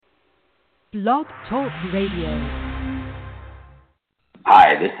Blog Talk Radio.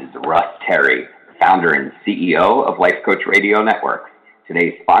 Hi, this is Russ Terry, founder and CEO of Life Coach Radio Network.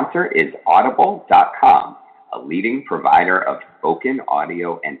 Today's sponsor is Audible.com, a leading provider of spoken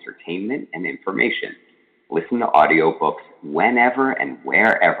audio entertainment and information. Listen to audiobooks whenever and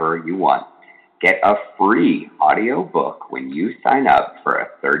wherever you want. Get a free audiobook when you sign up for a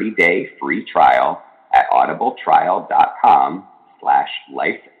 30-day free trial at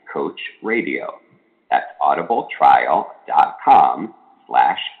audibletrial.com/lifecoachradio. That's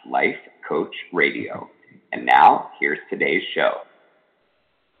audibletrial.com/lifecoachradio. And now, here's today's show.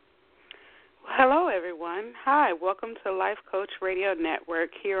 Hello, everyone. Hi, welcome to Life Coach Radio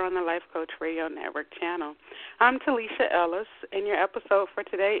Network here on the Life Coach Radio Network channel. I'm Talisha Ellis, and your episode for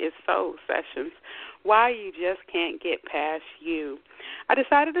today is Soul Sessions, Why You Just Can't Get Past You. I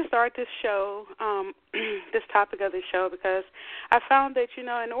decided to start this show, this topic of the show, because I found that,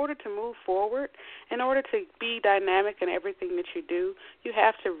 in order to move forward, in order to be dynamic in everything that you do, you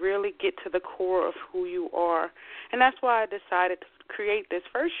have to really get to the core of who you are. And that's why I decided to create this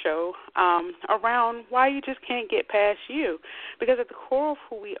first show around why you just can't get past you, because at the core of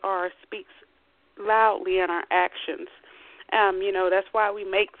who we are speaks loudly in our actions. That's why we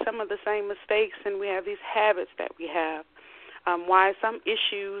make some of the same mistakes and we have these habits that we have. Why some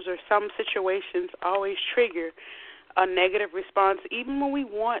issues or some situations always trigger a negative response. Even when we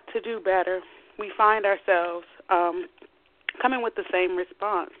want to do better, we find ourselves coming with the same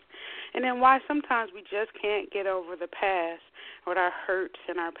response. And then why sometimes we just can't get over the past or our hurts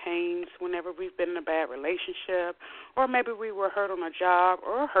and our pains whenever we've been in a bad relationship, or maybe we were hurt on a job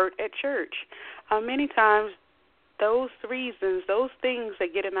or hurt at church. Many times those reasons, those things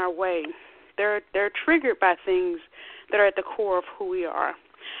that get in our way, they're triggered by things that are at the core of who we are.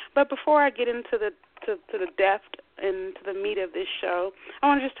 But before I get into the depth and to the meat of this show, I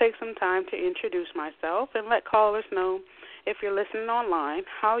want to just take some time to introduce myself and let callers know, if you're listening online,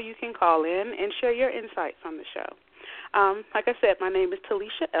 how you can call in and share your insights on the show. Like I said, my name is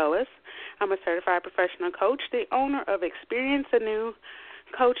Talisha Ellis. I'm a certified professional coach, the owner of Experience Anew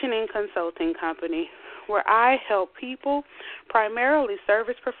Coaching and Consulting Company, where I help people, primarily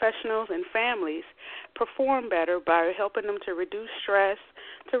service professionals and families, perform better by helping them to reduce stress,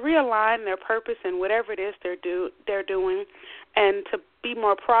 to realign their purpose in whatever it is they're doing, and to be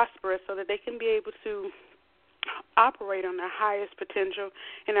more prosperous so that they can be able to operate on their highest potential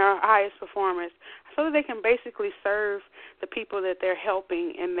and their highest performance, so that they can basically serve the people that they're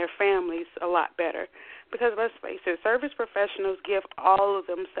helping and their families a lot better. Because let's face it, service professionals give all of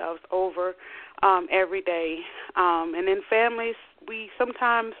themselves over every day. And in families, we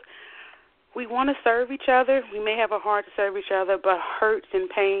want to serve each other. We may have a heart to serve each other, but hurts and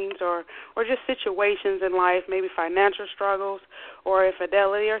pains or just situations in life, maybe financial struggles or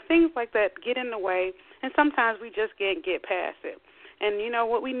infidelity or things like that get in the way, and sometimes we just can't get past it. And,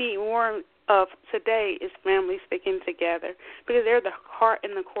 what we need more of today is families sticking together, because they're the heart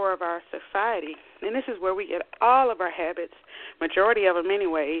and the core of our society. And this is where we get all of our habits, majority of them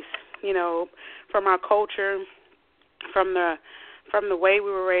anyways, from our culture, from the way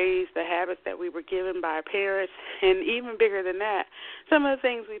we were raised, the habits that we were given by our parents, and even bigger than that, some of the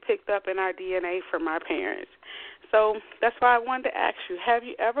things we picked up in our DNA from our parents. So that's why I wanted to ask you, have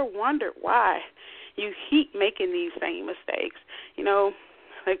you ever wondered why you keep making these same mistakes?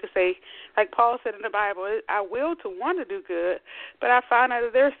 Like Paul said in the Bible, I will to want to do good, but I find out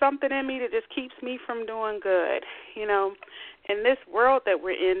that there's something in me that just keeps me from doing good. In this world that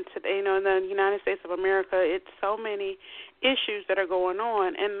we're in today, in the United States of America, it's so many issues that are going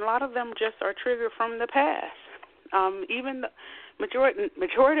on, and a lot of them just are triggered from the past. Even the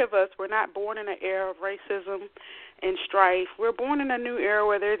majority of us were not born in an era of racism and strife. We're born in a new era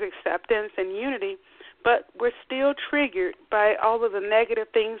where there's acceptance and unity, but we're still triggered by all of the negative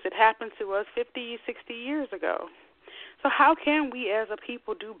things that happened to us 50, 60 years ago. So how can we as a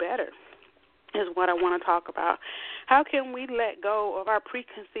people do better is what I want to talk about. How can we let go of our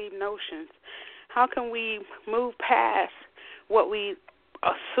preconceived notions? How can we move past what we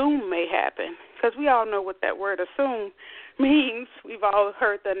assume may happen? Because we all know what that word assume means. We've all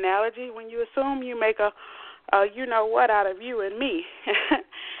heard the analogy. When you assume, you make a you-know-what out of you and me.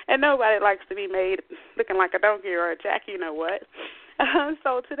 And nobody likes to be made looking like a donkey or a jack you-know-what.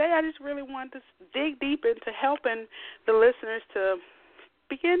 So today I just really wanted to dig deep into helping the listeners to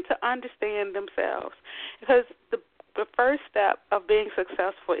begin to understand themselves. Because the first step of being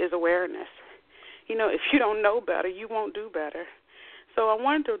successful is awareness. If you don't know better, you won't do better. So I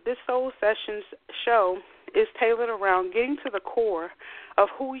wanted this Soul Sessions show is tailored around getting to the core of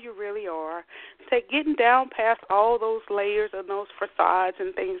who you really are, getting down past all those layers and those facades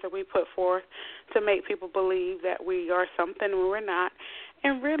and things that we put forth to make people believe that we are something when we're not,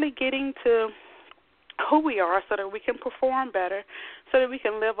 and really getting to who we are so that we can perform better, so that we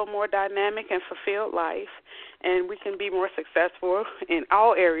can live a more dynamic and fulfilled life, and we can be more successful in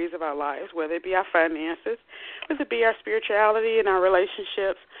all areas of our lives, whether it be our finances, whether it be our spirituality and our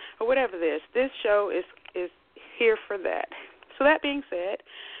relationships, or whatever it is. This show is here for that. So that being said,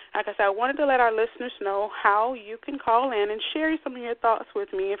 like I said, I wanted to let our listeners know how you can call in and share some of your thoughts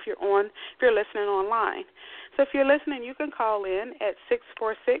with me if you're listening online. So if you're listening, you can call in at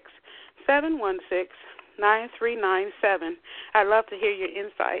 646-716-9397. I'd love to hear your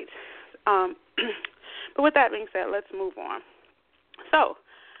insights. But with that being said, let's move on. So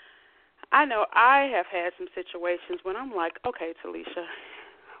I know I have had some situations when I'm like, okay, Talisha,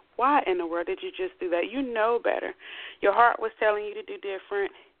 why in the world did you just do that? You know better. Your heart was telling you to do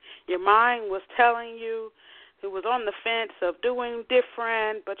different. Your mind was telling you, it was on the fence of doing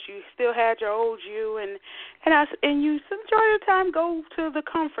different, but you still had your old you, and you majority of the time go to the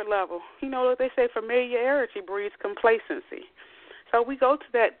comfort level. You know what they say, familiarity breeds complacency. So we go to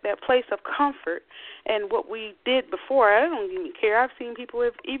that place of comfort, and what we did before, I don't even care. I've seen people,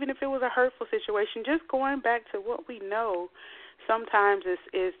 even if it was a hurtful situation, just going back to what we know sometimes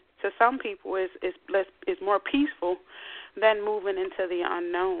is to some people is more peaceful than moving into the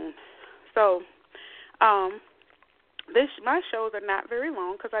unknown. So my shows are not very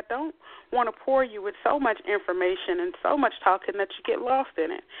long because I don't want to pour you with so much information and so much talking that you get lost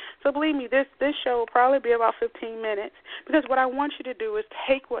in it. So believe me, this show will probably be about 15 minutes, because what I want you to do is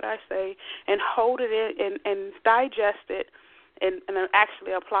take what I say and hold it in and digest it and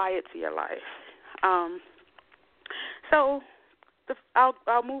actually apply it to your life. So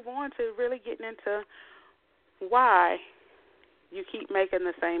I'll move on to really getting into why you keep making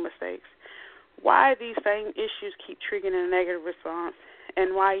the same mistakes, why these same issues keep triggering a negative response,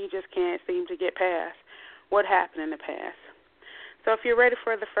 and why you just can't seem to get past what happened in the past. So if you're ready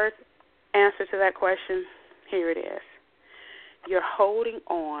for the first answer to that question, here it is. You're holding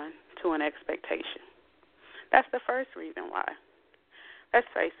on to an expectation. That's the first reason why. Let's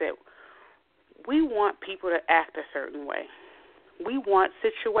face it, we want people to act a certain way. We want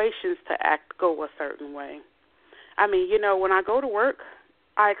situations to go a certain way. I mean, when I go to work,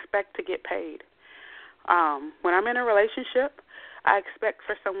 I expect to get paid. When I'm in a relationship, I expect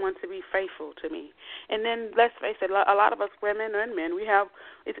for someone to be faithful to me. And then, let's face it, a lot of us women and men, we have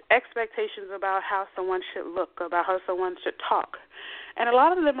expectations about how someone should look, about how someone should talk. And a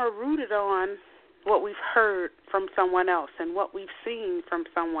lot of them are rooted on what we've heard from someone else and what we've seen from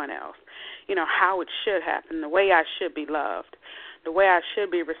someone else, how it should happen, the way I should be loved, the way I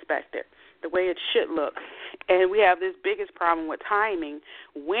should be respected, the way it should look. And we have this biggest problem with timing,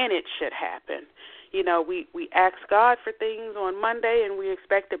 when it should happen. We ask God for things on Monday, and we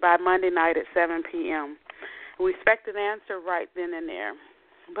expect it by Monday night at 7 p.m. We expect an answer right then and there.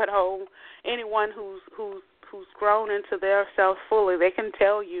 But anyone who's grown into their self fully, they can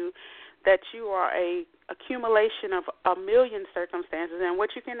tell you that you are a accumulation of a million circumstances, and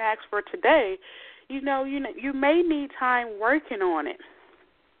what you can ask for today, you may need time working on it.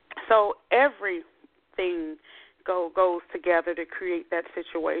 So everything goes together to create that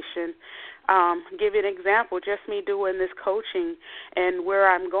situation. Give you an example, just me doing this coaching and where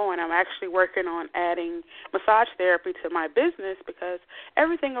I'm going. I'm actually working on adding massage therapy to my business, because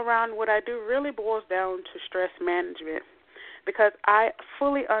everything around what I do really boils down to stress management. Because I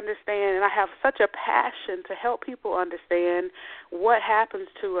fully understand, and I have such a passion to help people understand what happens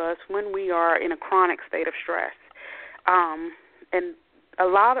to us when we are in a chronic state of stress. And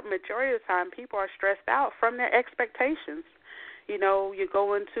majority of the time, people are stressed out from their expectations. You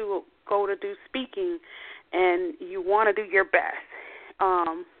go to do speaking, and you want to do your best.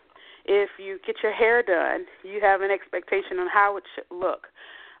 If you get your hair done, you have an expectation on how it should look.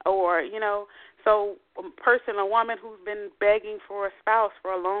 Or, so a woman who's been begging for a spouse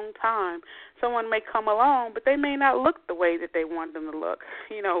for a long time, someone may come along, but they may not look the way that they want them to look.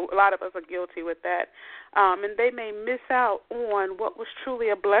 A lot of us are guilty with that. And they may miss out on what was truly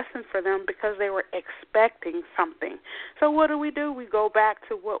a blessing for them because they were expecting something. So what do? We go back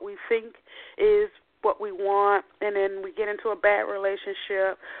to what we think is what we want, and then we get into a bad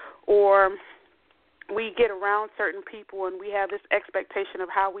relationship, or we get around certain people and we have this expectation of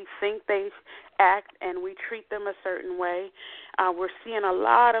how we think they act, and we treat them a certain way. We're seeing a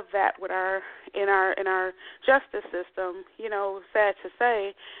lot of that in our justice system. Sad to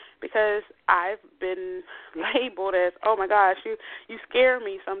say, because I've been labeled as, oh my gosh, you scare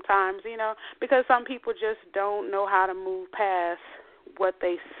me sometimes, because some people just don't know how to move past what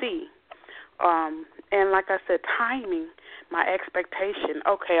they see. And like I said, timing, my expectation.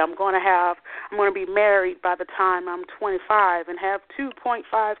 Okay, I'm going to be married by the time I'm 25 and have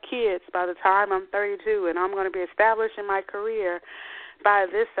 2.5 kids by the time I'm 32, and I'm going to be established in my career by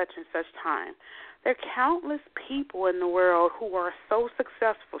this such and such time. There are countless people in the world who are so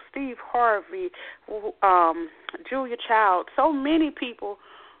successful. Steve Harvey, Julia Child, so many people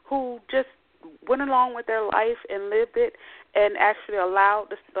who just went along with their life and lived it and actually allowed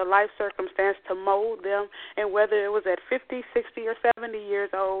the life circumstance to mold them. And whether it was at 50, 60, or 70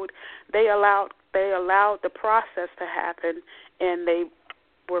 years old, they allowed the process to happen, and they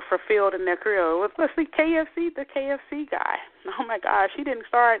were fulfilled in their career. Let's see, the KFC guy. Oh my gosh, he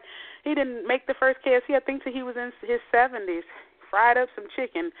didn't make the first KFC. I think that he was in his 70s, fried up some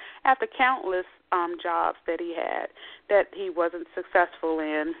chicken after countless jobs that he had that he wasn't successful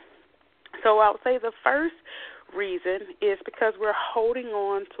in. So I would say the first reason is because we're holding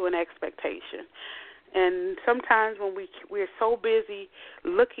on to an expectation. And sometimes when we're so busy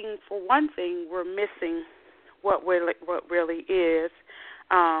looking for one thing, we're missing what really is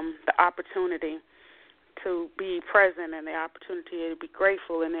the opportunity to be present, and the opportunity to be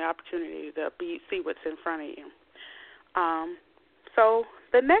grateful, and the opportunity to see what's in front of you. So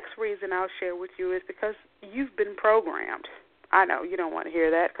the next reason I'll share with you is because you've been programmed. I know you don't want to hear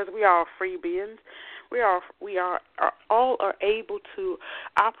that, because we are free beings. We all are able to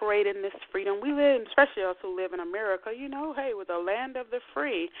operate in this freedom. We live, especially us who live in America, hey, we're the land of the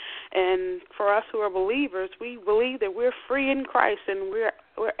free. And for us who are believers, we believe that we're free in Christ, and we're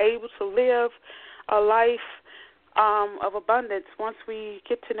able to live a life of abundance once we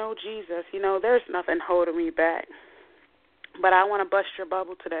get to know Jesus. There's nothing holding me back. But I want to bust your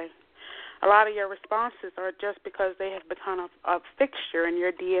bubble today. A lot of your responses are just because they have become a fixture in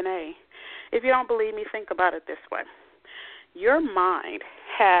your DNA. If you don't believe me, think about it this way. Your mind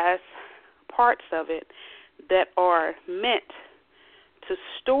has parts of it that are meant to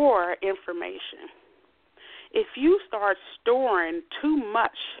store information. If you start storing too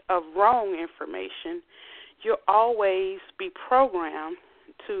much of wrong information, you'll always be programmed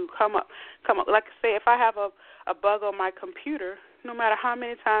to come up. Like I say, if I have a bug on my computer, no matter how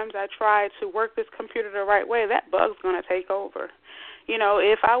many times I try to work this computer the right way, that bug's going to take over.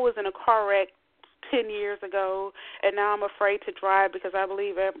 If I was in a car wreck 10 years ago and now I'm afraid to drive because I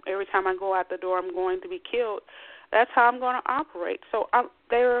believe every time I go out the door I'm going to be killed, that's how I'm going to operate. So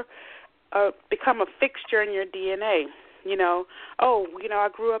they're become a fixture in your DNA. I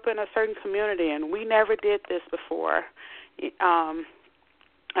grew up in a certain community and we never did this before.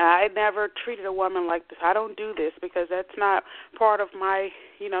 I never treated a woman like this. I don't do this because that's not part of my,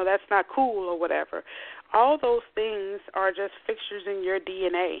 that's not cool or whatever. All those things are just fixtures in your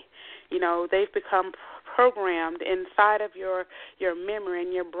DNA. They've become programmed inside of your memory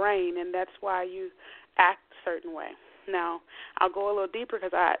and your brain, and that's why you act a certain way. Now, I'll go a little deeper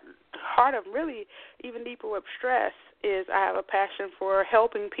because part of really even deeper with stress is I have a passion for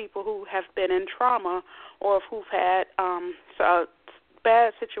helping people who have been in trauma or who've had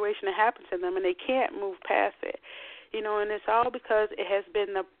bad situation that happens to them and they can't move past it, and it's all because it has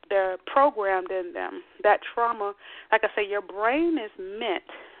been they're programmed in them. That trauma, like I say, your brain is meant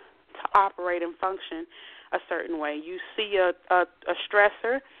to operate and function a certain way. You see a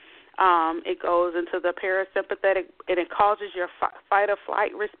stressor, it goes into the parasympathetic and it causes your fight or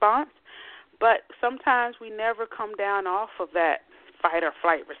flight response, but sometimes we never come down off of that fight or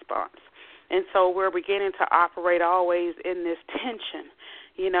flight response. And so we're beginning to operate always in this tension.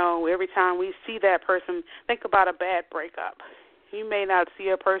 Every time we see that person, think about a bad breakup. You may not see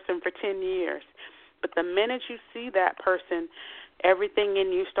a person for 10 years, but the minute you see that person, everything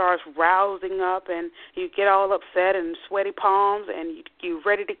in you starts rousing up and you get all upset and sweaty palms and you're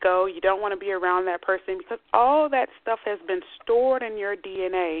ready to go. You don't want to be around that person because all that stuff has been stored in your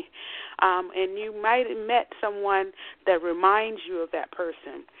DNA. And you might have met someone that reminds you of that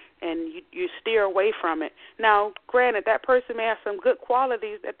person, and you steer away from it. Now, granted, that person may have some good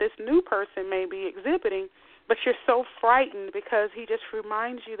qualities that this new person may be exhibiting, but you're so frightened because he just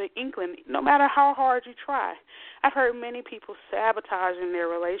reminds you the inkling, no matter how hard you try. I've heard many people sabotaging their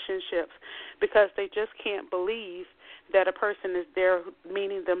relationships because they just can't believe that a person is there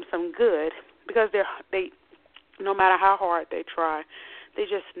meaning them some good because they no matter how hard they try, they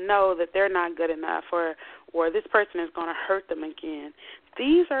just know that they're not good enough or this person is going to hurt them again.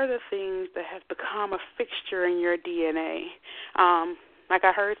 These are the things that have become a fixture in your DNA. Like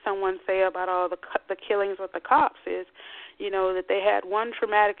I heard someone say about all the killings with the cops is, that they had one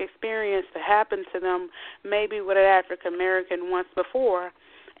traumatic experience to happen to them, maybe with an African American once before,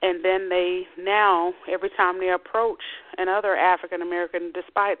 and then they now, every time they approach another African American,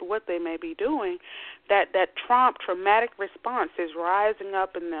 despite what they may be doing, that traumatic response is rising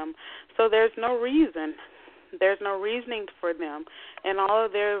up in them. So there's no reason. There's no reasoning for them, and all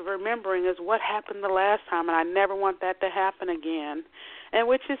of their remembering is what happened the last time, and I never want that to happen again. And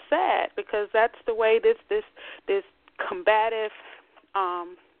which is sad, because that's the way this combative,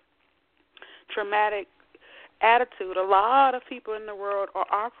 traumatic attitude, a lot of people in the world are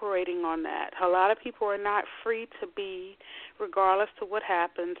operating on that. A lot of people are not free to be, regardless to what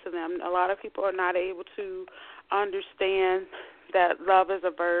happened to them. A lot of people are not able to understand that love is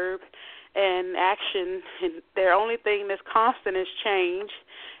a verb and action, and the only thing that's constant is change.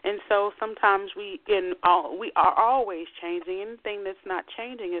 And so sometimes we are always changing. Anything that's not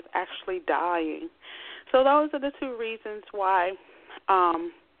changing is actually dying. So those are the two reasons why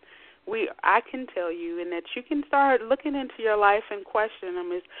I can tell you, and that you can start looking into your life and question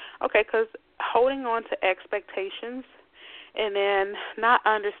them, is, okay, because holding on to expectations and then not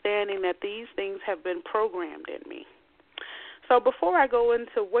understanding that these things have been programmed in me. So before I go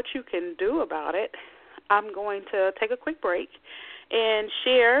into what you can do about it, I'm going to take a quick break and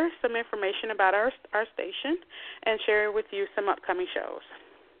share some information about our station and share with you some upcoming shows.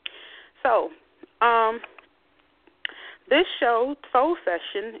 So this show, Soul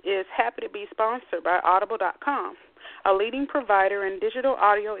Session, is happy to be sponsored by Audible.com, a leading provider in digital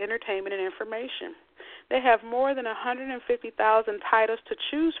audio entertainment and information. They have more than 150,000 titles to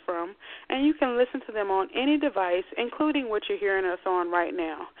choose from, and you can listen to them on any device, including what you're hearing us on right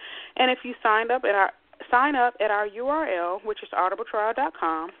now. And if you sign up at our URL, which is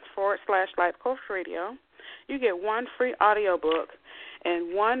audibletrial.com/lifecoachradio, you get one free audiobook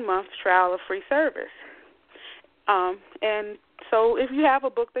and 1 month trial of free service. And so if you have a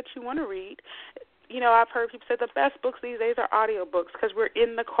book that you want to read, I've heard people say the best books these days are audiobooks, because we're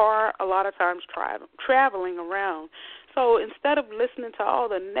in the car a lot of times traveling around. So instead of listening to all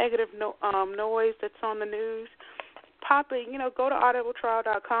the negative noise that's on the news, go to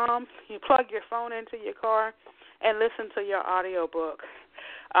audibletrial.com, you plug your phone into your car, and listen to your audiobook.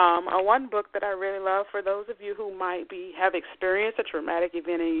 One book that I really love for those of you who might have experienced a traumatic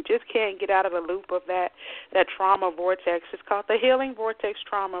event and you just can't get out of the loop of that trauma vortex, is called The Healing Vortex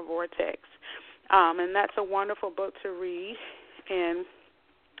Trauma Vortex. And that's a wonderful book to read, and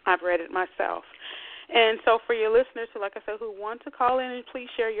I've read it myself. And so for your listeners, like I said, who want to call in and please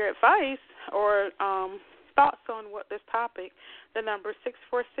share your advice or thoughts on this topic, the number is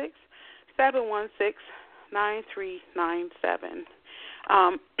 646-716-9397.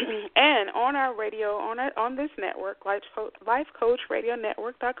 And on our radio, on this network,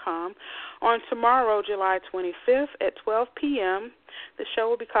 LifeCoachRadioNetwork.com, on tomorrow, July 25th at 12 p.m., the show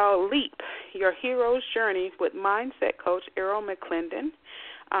will be called Leap, Your Hero's Journey with Mindset Coach Errol McClendon.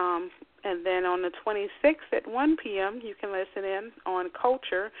 And then on the 26th at 1 p.m., you can listen in on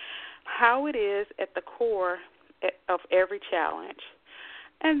Culture, How It Is at the Core of Every Challenge.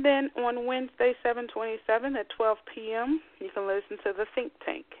 And then on Wednesday, 7/27 at 12 p.m., you can listen to The Think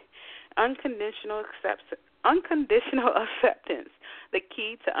Tank, Unconditional Acceptance, the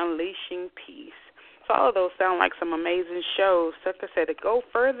Key to Unleashing Peace. So all of those sound like some amazing shows. Like I said, to go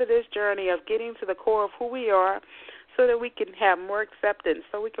further this journey of getting to the core of who we are so that we can have more acceptance,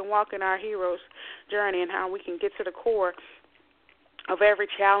 so we can walk in our hero's journey and how we can get to the core of every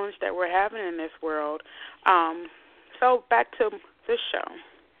challenge that we're having in this world. So back to this show.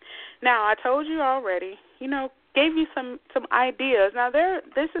 Now, I told you already, gave you some ideas. Now,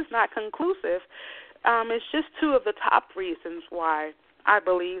 this is not conclusive. It's just two of the top reasons why I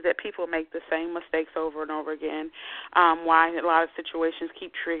believe that people make the same mistakes over and over again, why a lot of situations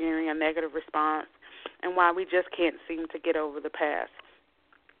keep triggering a negative response, and why we just can't seem to get over the past.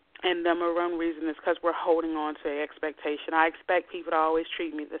 And the number one reason is because we're holding on to expectation. I expect people to always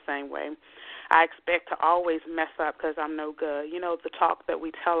treat me the same way. I expect to always mess up because I'm no good. The talk that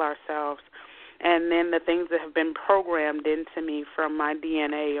we tell ourselves, and then the things that have been programmed into me from my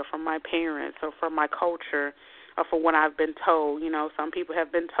DNA or from my parents or from my culture or from what I've been told. Some people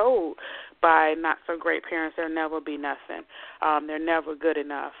have been told by not-so-great parents they'll never be nothing. They're never good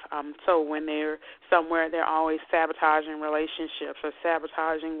enough. So when they're somewhere, they're always sabotaging relationships or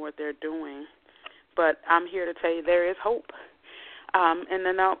sabotaging what they're doing. But I'm here to tell you there is hope. And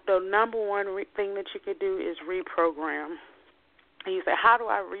the number one thing that you could do is reprogram. And you say, how do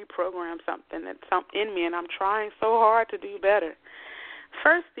I reprogram something that's in me, and I'm trying so hard to do better?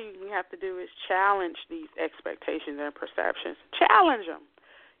 First thing you have to do is challenge these expectations and perceptions. Challenge them.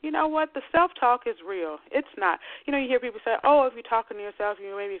 You know what? The self-talk is real. It's not. You know, you hear people say, oh, if you're talking to yourself,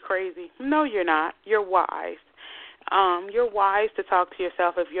 you may be crazy. No, you're not. You're wise. You're wise to talk to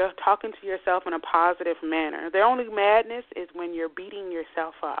yourself if you're talking to yourself in a positive manner. The only madness is when you're beating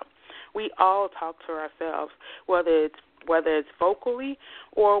yourself up. We all talk to ourselves, whether it's vocally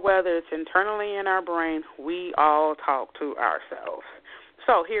or whether it's internally in our brain. We all talk to ourselves.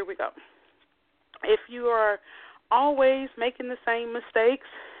 So here we go. If you are always making the same mistakes,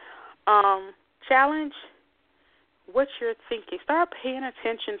 challenge what you're thinking. Start paying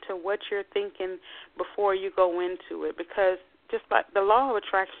attention to what you're thinking before you go into it, because just like the law of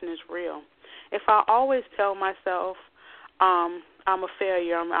attraction is real. If I always tell myself I'm a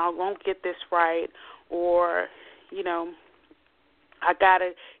failure, I won't get this right, or, you know, I got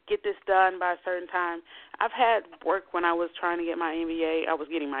to get this done by a certain time. I've had work when I was trying to get my MBA. I was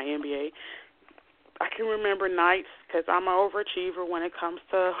getting my MBA. I can remember nights, because I'm an overachiever when it comes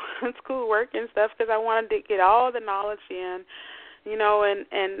to schoolwork and stuff, because I wanted to get all the knowledge in, you know,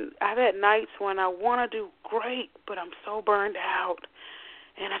 and I've had nights when I want to do great, but I'm so burned out,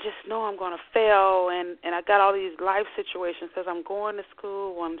 and I just know I'm going to fail, and I got all these life situations because I'm going to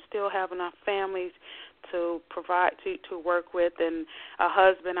school, I'm still having enough families to provide, to work with, and a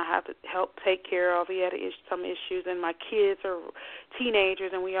husband I have to help take care of. He had some issues, and my kids are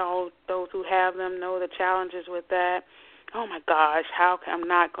teenagers, and we all, those who have them, know the challenges with that. Oh my gosh, I'm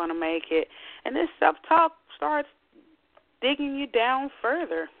not going to make it. And this self-talk starts digging you down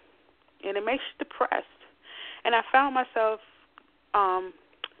further, and it makes you depressed. And I found myself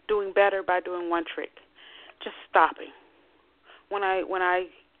doing better by doing one trick, just stopping. When I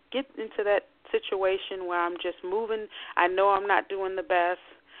get into that situation where I'm just moving, I know I'm not doing the best,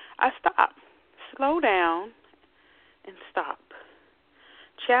 I stop, slow down, and stop.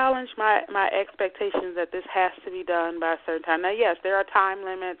 Challenge my expectations that this has to be done by a certain time. Now, yes, there are time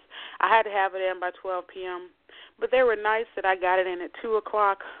limits. I had to have it in by 12 p.m., but there were nights that I got it in at 2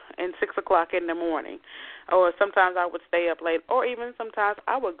 o'clock and 6 o'clock in the morning. Or sometimes I would stay up late, or even sometimes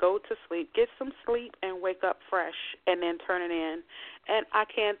I would go to sleep, get some sleep, and wake up fresh, and then turn it in. And I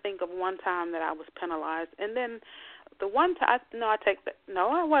can't think of one time that I was penalized. And then the one time,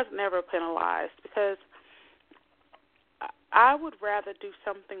 I was never penalized, because I would rather do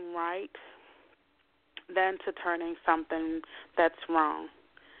something right than to turning something that's wrong.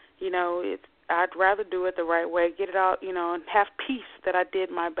 You know, I'd rather do it the right way, get it out, you know, and have peace that I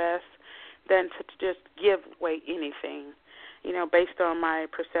did my best than to just give away anything, you know, based on my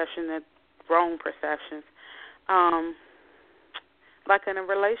perception, that wrong perceptions. Like in a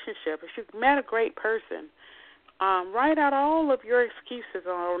relationship, if you've met a great person, write out all of your excuses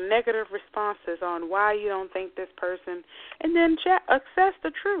or negative responses on why you don't think this person, and then assess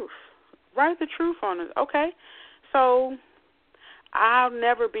the truth. Write the truth on it. Okay, so I'll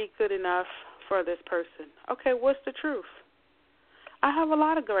never be good enough for this person. Okay, what's the truth? I have a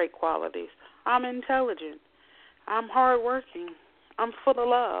lot of great qualities. I'm intelligent. I'm hardworking. I'm full of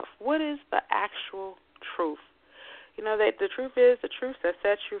love. What is the actual truth? You know, that the truth is the truth that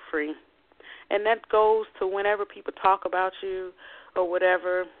sets you free. And that goes to whenever people talk about you or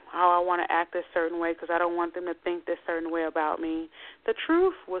whatever, how I want to act a certain way because I don't want them to think this certain way about me. The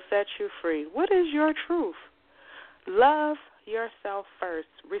truth will set you free. What is your truth? Love yourself first.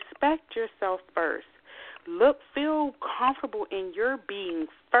 Respect yourself first. Feel comfortable in your being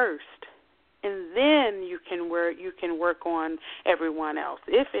first, and then you can work on everyone else.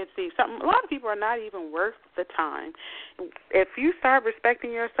 If it's something, a lot of people are not even worth the time. If you start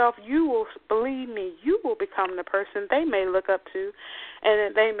respecting yourself, you will, believe me, you will become the person they may look up to,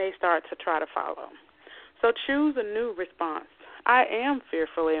 and they may start to try to follow. So choose a new response. I am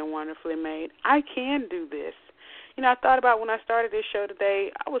fearfully and wonderfully made. I can do this. You know, I thought about when I started this show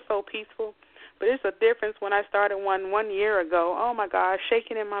today, I was so peaceful. But it's a difference when I started one year ago. Oh, my gosh,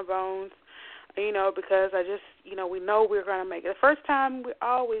 shaking in my bones, you know, because I just, you know, we know we're going to make it. The first time we're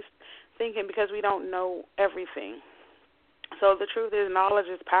always thinking because we don't know everything. So the truth is knowledge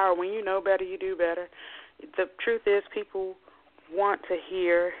is power. When you know better, you do better. The truth is people want to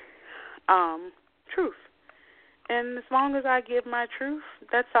hear truth. And as long as I give my truth,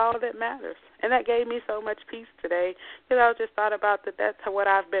 that's all that matters. And that gave me so much peace today because I just thought about that's what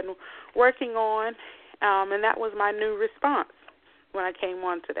I've been working on, and that was my new response when I came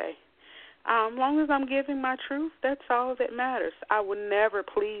on today. As long as I'm giving my truth, that's all that matters. I will never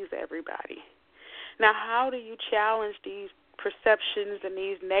please everybody. Now, how do you challenge these perceptions and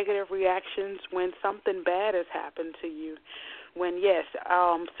these negative reactions when something bad has happened to you? When, yes,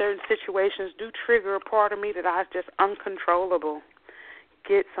 certain situations do trigger a part of me that I just uncontrollable.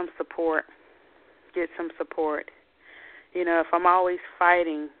 Get some support. Get some support. If I'm always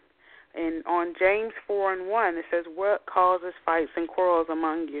fighting, and on James 4:1, it says, what causes fights and quarrels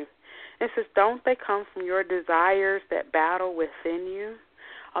among you? It says, don't they come from your desires that battle within you?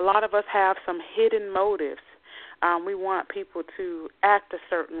 A lot of us have some hidden motives. We want people to act a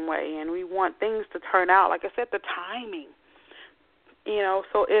certain way, and we want things to turn out. Like I said, the timing.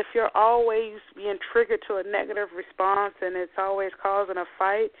 So if you're always being triggered to a negative response and it's always causing a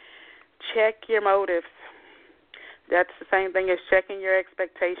fight, check your motives. That's the same thing as checking your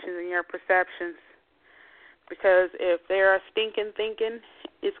expectations and your perceptions. Because if they're stinking thinking,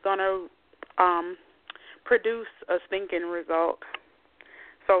 it's going to produce a stinking result.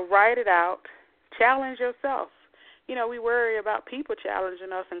 So write it out. Challenge yourself. We worry about people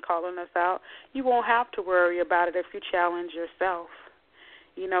challenging us and calling us out. You won't have to worry about it if you challenge yourself.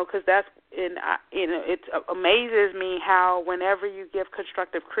 Because it amazes me how whenever you give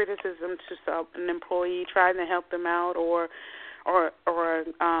constructive criticism to an employee, trying to help them out, or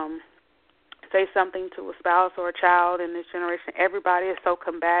say something to a spouse or a child in this generation, everybody is so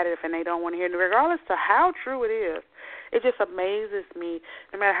combative and they don't want to hear it, regardless of how true it is. It just amazes me,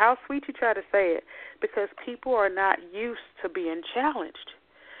 no matter how sweet you try to say it, because people are not used to being challenged.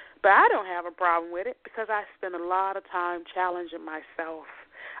 But I don't have a problem with it because I spend a lot of time challenging myself.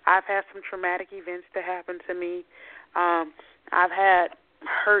 I've had some traumatic events that happen to me. I've had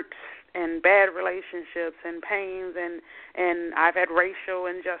hurts and bad relationships and pains, and I've had racial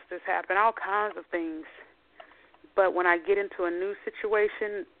injustice happen, all kinds of things. But when I get into a new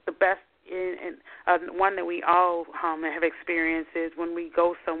situation, the best one that we all have experienced is when we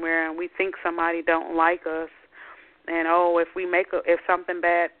go somewhere and we think somebody don't like us, and if something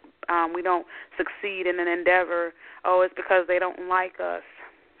bad, we don't succeed in an endeavor, it's because they don't like us.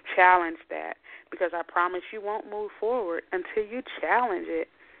 Challenge that, because I promise you won't move forward until you challenge it.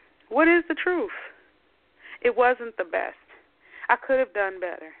 What is the truth? It wasn't the best. I could have done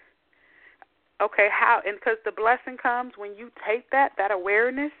better. Okay, how? And because the blessing comes when you take that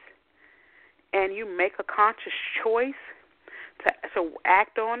awareness and you make a conscious choice to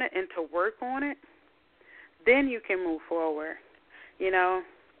act on it and to work on it, then you can move forward.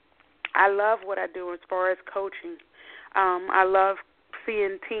 I love what I do as far as coaching. I love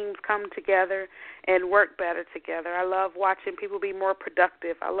seeing teams come together and work better together. I love watching people be more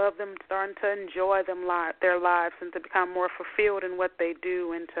productive. I love them starting to enjoy their lives and to become more fulfilled in what they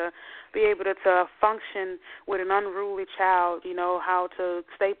do, and to be able to function with an unruly child, how to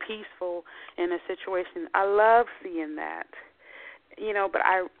stay peaceful in a situation. I love seeing that. But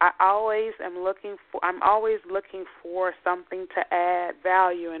I'm always looking for something to add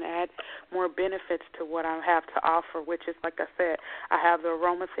value and add more benefits to what I have to offer, which is, like I said, I have the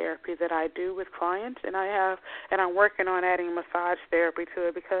aromatherapy that I do with clients, and I'm working on adding massage therapy to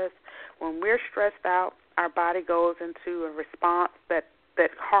it, because when we're stressed out, our body goes into a response that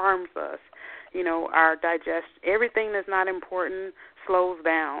harms us. Our digestion, everything that's not important slows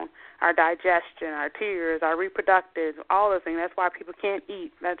down. Our digestion, our tears, our reproductive, all those things. That's why people can't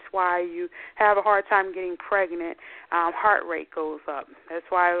eat. That's why you have a hard time getting pregnant. Heart rate goes up. That's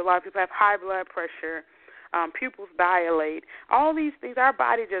why a lot of people have high blood pressure. Pupils dilate. All these things, our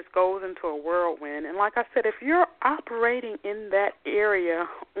body just goes into a whirlwind. And like I said, if you're operating in that area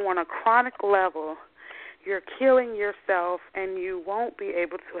on a chronic level, you're killing yourself, and you won't be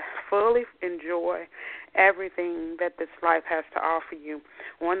able to fully enjoy everything that this life has to offer you.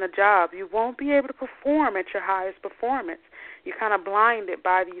 On the job, you won't be able to perform at your highest performance. You're kind of blinded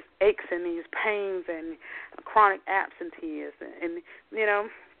by these aches and these pains and chronic absenteeism. And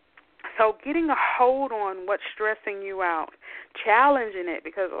so getting a hold on what's stressing you out, challenging it,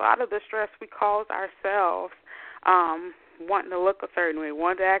 because a lot of the stress we cause ourselves, wanting to look a certain way,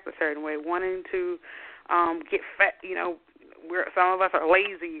 wanting to act a certain way, wanting to get fat, some of us are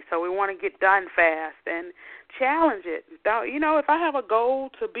lazy, so we want to get done fast, and challenge it. If I have a goal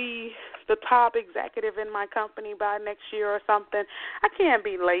to be the top executive in my company by next year or something, I can't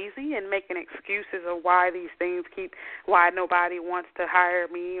be lazy and making excuses of why nobody wants to hire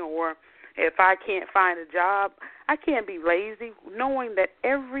me, or if I can't find a job. I can't be lazy, knowing that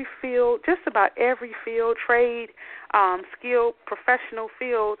every field, just about every field, trade, skilled, professional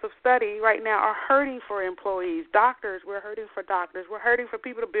fields of study right now are hurting for employees. Doctors, we're hurting for doctors. We're hurting for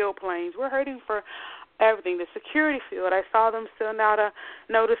people to build planes. We're hurting for everything. The security field, I saw them send out a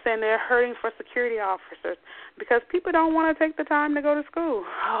notice saying they're hurting for security officers because people don't want to take the time to go to school.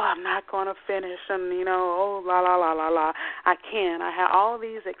 Oh, I'm not going to finish, and, I can't. I have all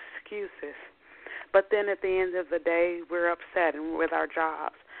these excuses. But then at the end of the day, we're upset and with our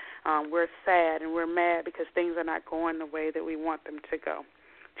jobs. We're sad and we're mad because things are not going the way that we want them to go.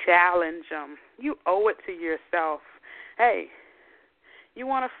 Challenge them. You owe it to yourself hey, you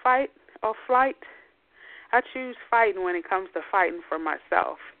want to fight or flight? I choose fighting when it comes to fighting for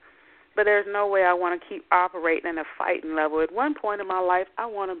myself. But there's no way I want to keep operating in a fighting level. At one point in my life, I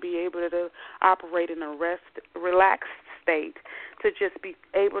want to be able to operate in a relaxed state, to just be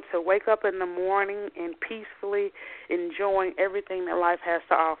able to wake up in the morning and peacefully enjoying everything that life has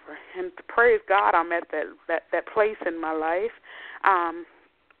to offer. And praise God, I'm at that place in my life.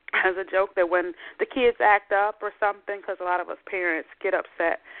 As a joke that when the kids act up or something, because a lot of us parents get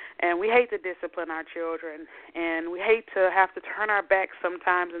upset, and we hate to discipline our children, and we hate to have to turn our backs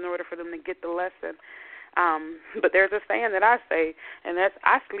sometimes in order for them to get the lesson. But there's a saying that I say, and that's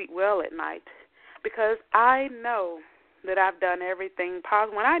I sleep well at night, because I know that I've done everything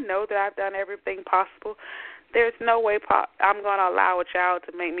possible. When I know that I've done everything possible, there's no way I'm going to allow a child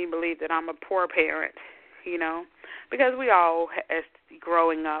to make me believe that I'm a poor parent, because we all, as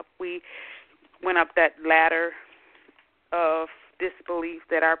growing up, we went up that ladder of disbelief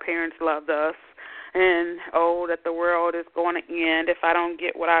that our parents loved us and, that the world is going to end if I don't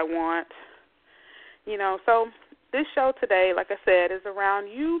get what I want. So this show today, like I said, is around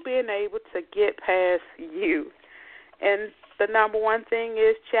you being able to get past you. And the number one thing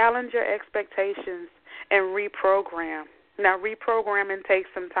is challenge your expectations and reprogram. Now, reprogramming takes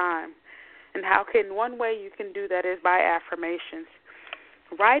some time. And one way you can do that is by affirmations.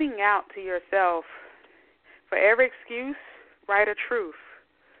 Writing out to yourself, for every excuse, write a truth.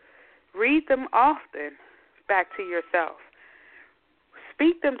 Read them often back to yourself.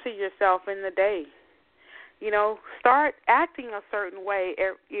 Speak them to yourself in the day. Start acting a certain way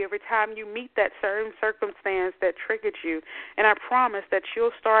every time you meet that certain circumstance that triggered you. And I promise that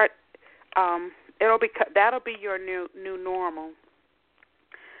you'll start, that'll be your new normal.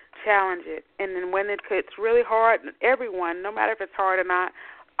 Challenge it. And then when it's really hard, everyone, no matter if it's hard or not,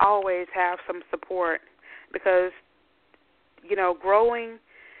 always have some support. Because, growing,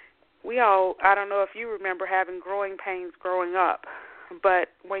 I don't know if you remember having growing pains growing up, but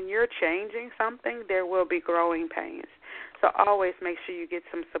when you're changing something, there will be growing pains. So always make sure you get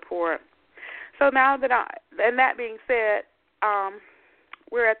some support. So now and that being said,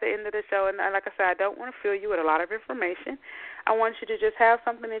 we're at the end of the show, and like I said, I don't want to fill you with a lot of information. I want you to just have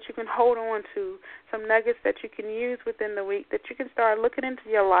something that you can hold on to, some nuggets that you can use within the week, that you can start looking into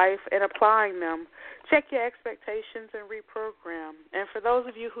your life and applying them. Check your expectations and reprogram. And for those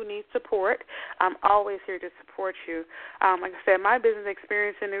of you who need support, I'm always here to support you. Like I said, my business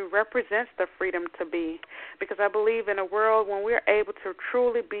experience in it represents the freedom to be, because I believe in a world when we're able to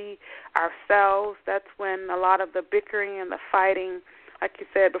truly be ourselves, that's when a lot of the bickering and the fighting, like you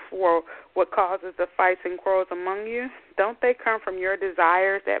said before, what causes the fights and quarrels among you, don't they come from your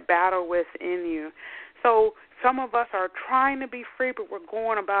desires that battle within you? So some of us are trying to be free, but we're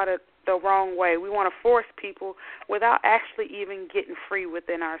going about it the wrong way. We want to force people without actually even getting free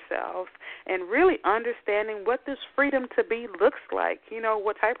within ourselves and really understanding what this freedom to be looks like.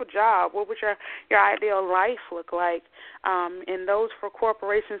 What type of job, what would your ideal life look like? And those for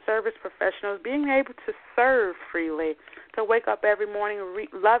corporation service professionals, being able to serve freely, to wake up every morning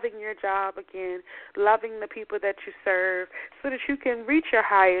loving your job again, loving the people that you serve, so that you can reach your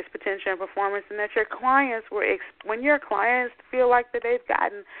highest potential and performance, and that your clients when your clients feel like that they've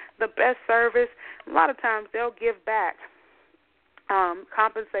gotten the best service, a lot of times they'll give back,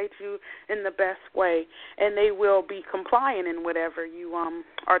 compensate you in the best way, and they will be compliant in whatever you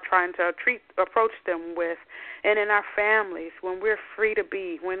are trying to approach them with. And in our families, when we're free to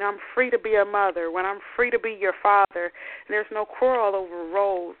be, when I'm free to be a mother, when I'm free to be your father, there's no quarrel over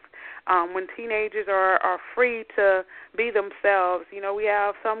roles. When teenagers are free to be themselves,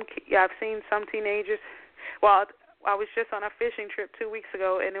 I've seen some teenagers. Well, I was just on a fishing trip 2 weeks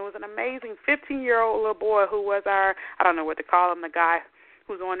ago, and it was an amazing 15-year-old little boy who was I don't know what to call him, the guy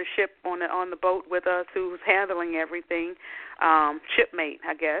who's on the ship on the boat with us, who's handling everything, shipmate,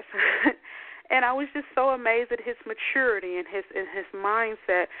 I guess. And I was just so amazed at his maturity and his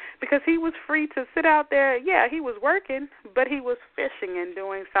mindset, because he was free to sit out there. Yeah, he was working, but he was fishing and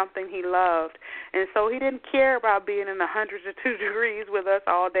doing something he loved. And so he didn't care about being in 102 degrees with us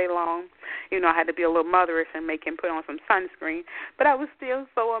all day long. I had to be a little motherish and make him put on some sunscreen. But I was still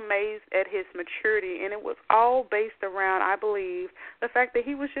so amazed at his maturity, and it was all based around, I believe, the fact that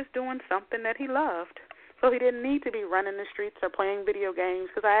he was just doing something that he loved. So he didn't need to be running the streets or playing video games,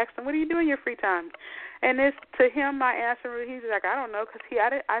 because I asked him, what do you do in your free time? And to him, my answer, he's like, I don't know, because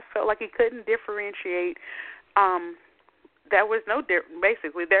I felt like he couldn't differentiate there was no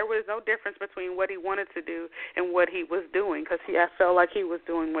difference between what he wanted to do and what he was doing, because I felt like he was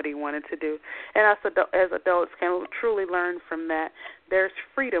doing what he wanted to do. And as adults can truly learn from that. There's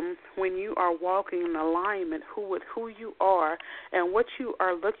freedom when you are walking in alignment with who you are and what you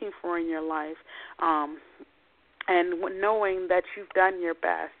are looking for in your life, and knowing that you've done your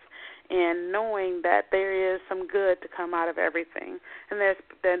best, and knowing that there is some good to come out of everything, and the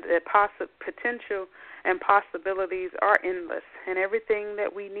potential and possibilities are endless, and everything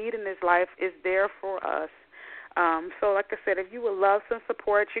that we need in this life is there for us. So like I said, if you would love some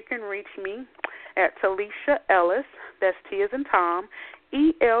support, you can reach me at Talisha Ellis, that's T as in Tom,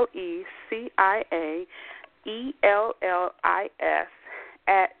 ELECIA ELLIS,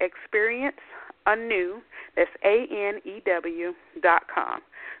 at experienceanew, that's ANEW.com.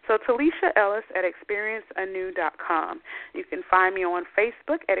 So Talisha Ellis at experienceanew.com. You can find me on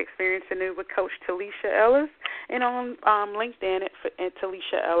Facebook at Experience Anew with Coach Talisha Ellis, and on LinkedIn at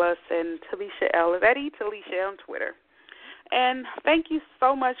Talisha Ellis, and Talisha Ellis at eTalisha on Twitter. And thank you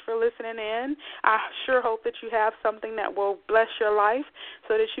so much for listening in. I sure hope that you have something that will bless your life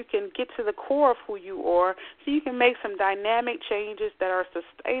so that you can get to the core of who you are, so you can make some dynamic changes that are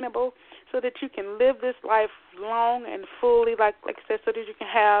sustainable, so that you can live this life long and fully, like I said, so that you can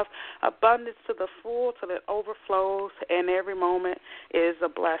have abundance to the full till it overflows, and every moment is a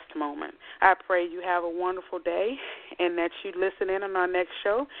blessed moment. I pray you have a wonderful day and that you listen in on our next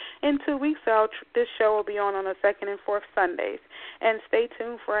show. In 2 weeks, this show will be on the second and fourth Sundays. And stay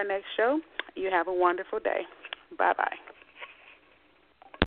tuned for our next show. You have a wonderful day. Bye-bye.